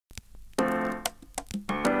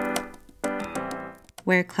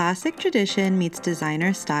where classic tradition meets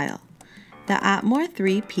designer style. The Atmore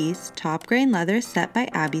 3-piece top grain leather set by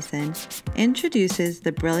Abbyson introduces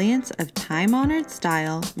the brilliance of time-honored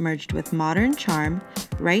style merged with modern charm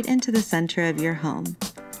right into the center of your home.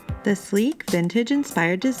 The sleek,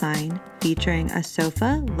 vintage-inspired design, featuring a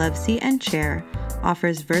sofa, loveseat, and chair,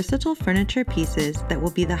 offers versatile furniture pieces that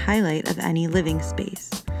will be the highlight of any living space.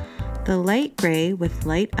 The light gray with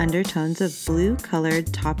light undertones of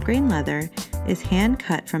blue-colored top grain leather is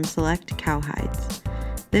hand-cut from select cowhides.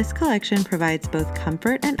 This collection provides both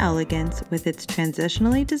comfort and elegance with its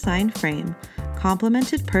transitionally designed frame,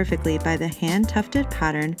 complemented perfectly by the hand-tufted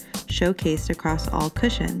pattern showcased across all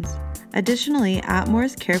cushions. Additionally,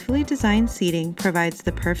 Atmore's carefully designed seating provides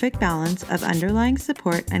the perfect balance of underlying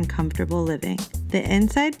support and comfortable living. The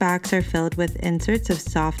inside backs are filled with inserts of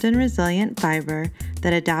soft and resilient fiber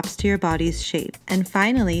that adapts to your body's shape. And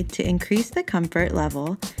finally, to increase the comfort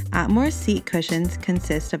level, Atmore's seat cushions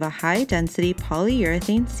consist of a high-density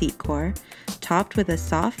polyurethane seat core, topped with a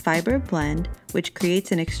soft fiber blend, which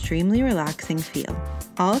creates an extremely relaxing feel.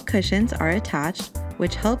 All cushions are attached,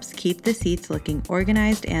 which helps keep the seats looking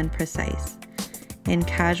organized and precise. In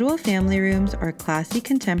casual family rooms or classy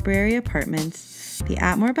contemporary apartments, the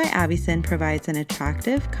Atmore by Abbyson provides an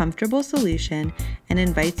attractive, comfortable solution and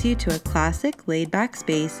invites you to a classic, laid-back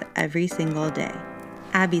space every single day.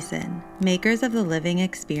 Abbyson, makers of the living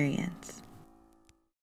experience.